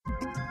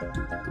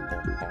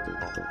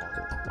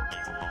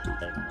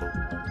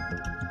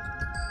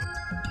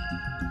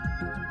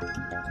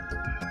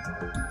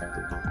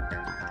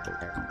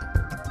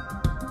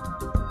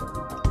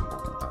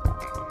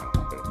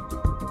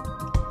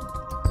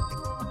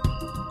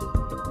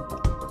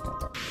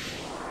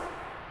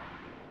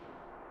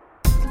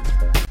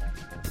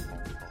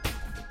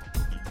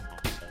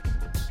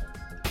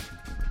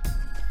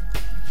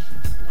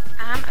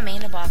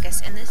Amanda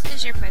Baucus, and this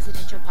is your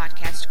presidential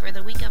podcast for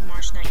the week of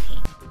March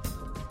 19th.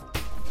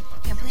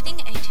 Completing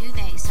a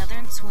 2-day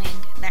Southern swing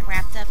that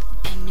wrapped up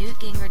in Newt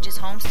Gingrich's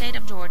home state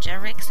of Georgia,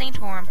 Rick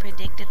Santorum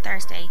predicted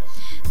Thursday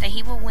that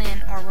he will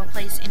win or will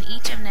place in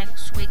each of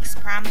next week's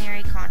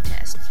primary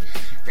contests.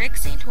 Rick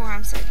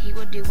Santorum said he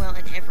would do well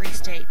in every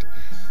state.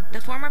 The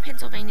former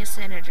Pennsylvania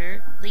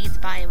senator leads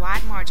by a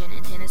wide margin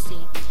in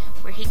Tennessee,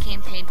 where he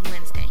campaigned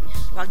Wednesday,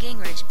 while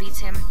Gingrich beats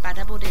him by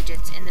double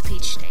digits in the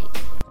Peach State.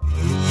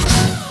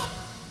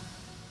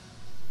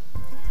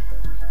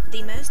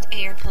 The most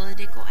aired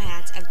political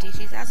ads of the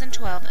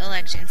 2012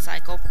 election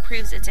cycle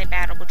proves it's a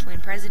battle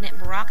between President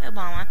Barack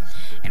Obama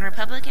and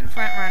Republican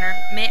frontrunner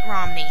Mitt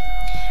Romney,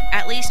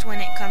 at least when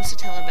it comes to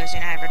television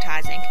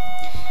advertising.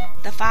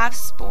 The 5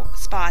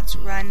 spots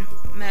run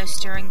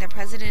most during the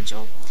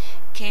presidential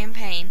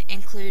campaign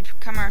include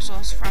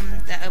commercials from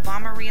the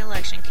Obama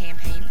re-election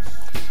campaign,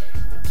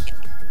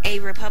 a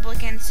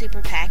Republican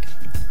super PAC,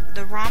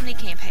 the Romney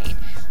campaign,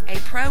 a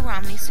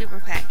pro-Romney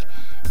super PAC,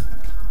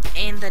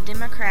 and the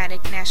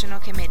Democratic National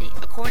Committee,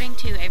 according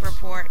to a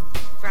report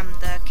from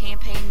the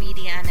Campaign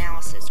Media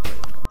Analysis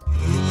Group.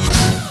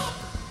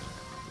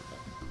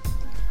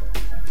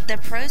 The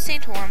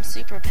pro-Santorum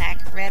Super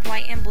PAC Red,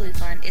 White, and Blue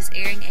Fund is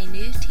airing a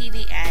new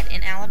TV ad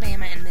in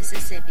Alabama and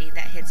Mississippi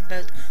that hits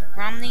both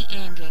Romney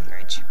and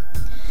Gingrich.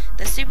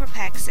 The Super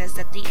PAC says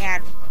that the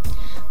ad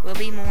will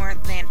be more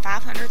than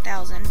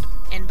 $500,000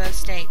 in both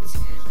states.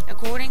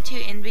 According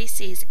to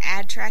NBC's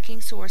ad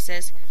tracking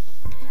sources,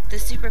 the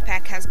Super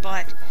PAC has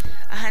bought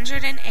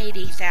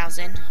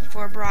 $180,000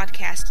 for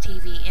broadcast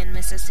TV in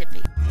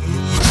Mississippi.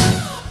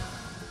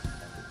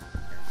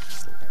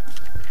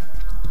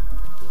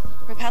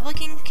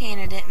 Republican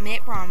candidate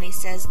Mitt Romney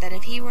says that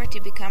if he were to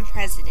become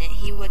president,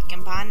 he would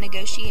combine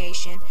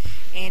negotiation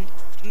and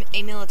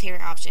a military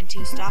option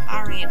to stop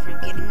Iran from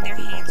getting their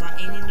hands on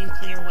any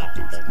nuclear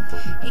weapons.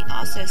 He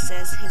also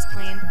says his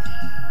plan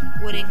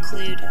would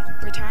include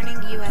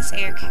returning U.S.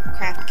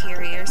 aircraft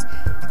carriers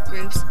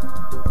groups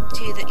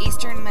to the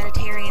Eastern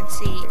Mediterranean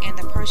Sea and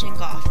the Persian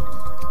Gulf,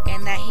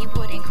 and that he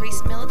would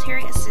increase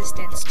military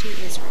assistance to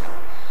Israel.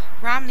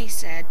 Romney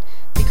said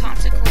the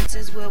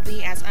consequences will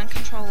be as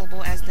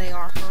uncontrollable as they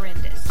are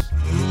horrendous.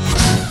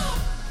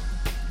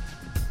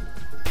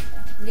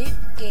 Newt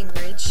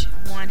Gingrich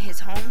won his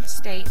home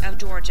state of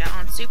Georgia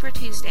on Super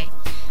Tuesday,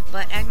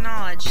 but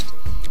acknowledged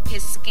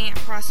his scant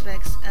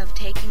prospects of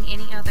taking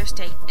any other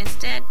state.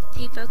 Instead,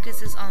 he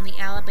focuses on the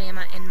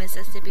Alabama and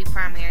Mississippi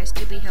primaries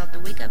to be held the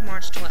week of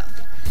March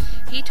 12th.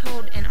 He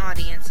told an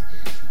audience,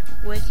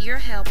 "With your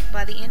help,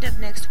 by the end of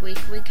next week,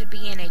 we could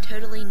be in a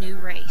totally new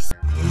race."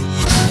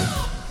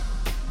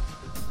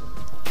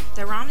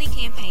 The Romney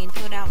campaign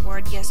put out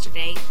word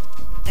yesterday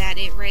that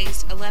it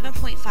raised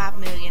 $11.5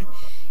 million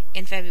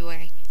in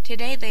February.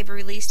 Today they've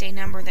released a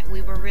number that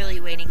we were really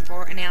waiting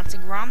for,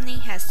 announcing Romney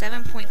has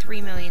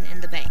 $7.3 million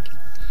in the bank.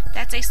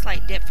 That's a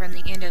slight dip from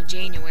the end of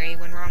January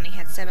when Romney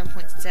had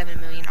 $7.7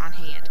 million on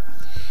hand.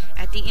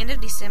 At the end of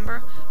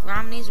December,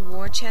 Romney's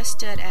war chest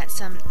stood at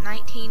some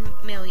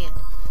 $19 million.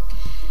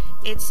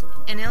 It's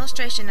an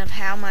illustration of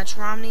how much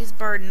Romney's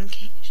burden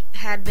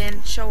had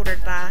been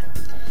shouldered by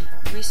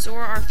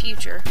Restore Our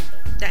Future,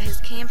 that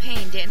his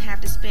campaign didn't have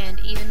to spend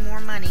even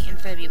more money in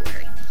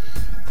February.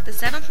 The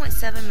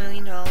 $7.7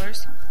 million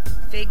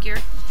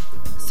figure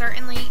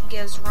certainly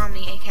gives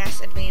Romney a cash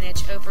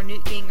advantage over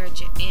Newt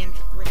Gingrich and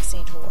Rick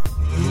Santorum.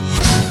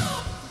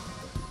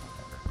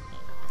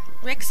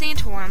 Rick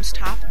Santorum's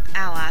top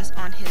allies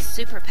on his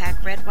Super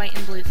PAC Red, White,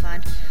 and Blue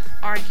Fund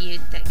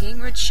argued that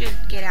Gingrich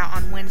should get out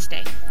on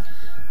Wednesday.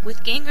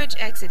 With Gingrich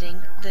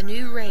exiting the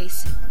new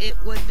race,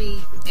 it would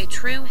be a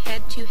true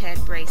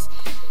head-to-head race,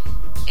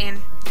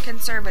 and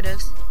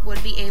conservatives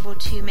would be able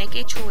to make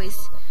a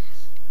choice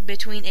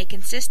between a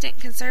consistent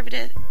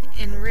conservative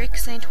and Rick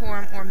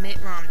Santorum or Mitt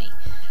Romney.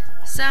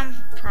 Some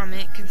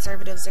prominent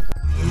conservatives agree.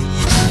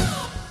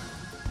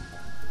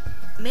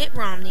 Mitt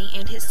Romney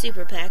and his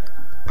Super PAC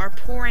are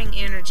pouring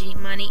energy,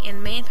 money,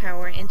 and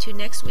manpower into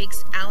next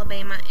week's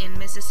Alabama and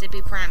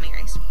Mississippi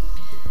primaries,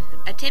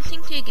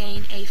 attempting to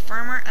gain a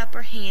firmer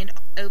upper hand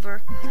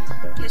over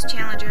his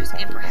challengers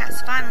and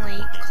perhaps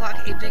finally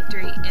clock a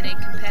victory in a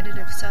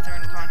competitive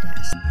Southern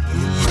contest.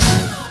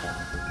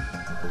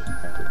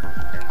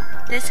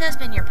 This has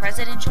been your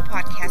presidential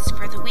podcast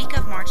for the week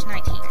of March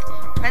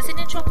 19th.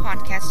 Presidential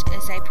Podcast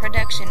is a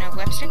production of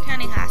Webster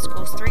County High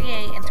School's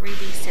 3A and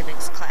 3B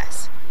Civics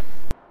class.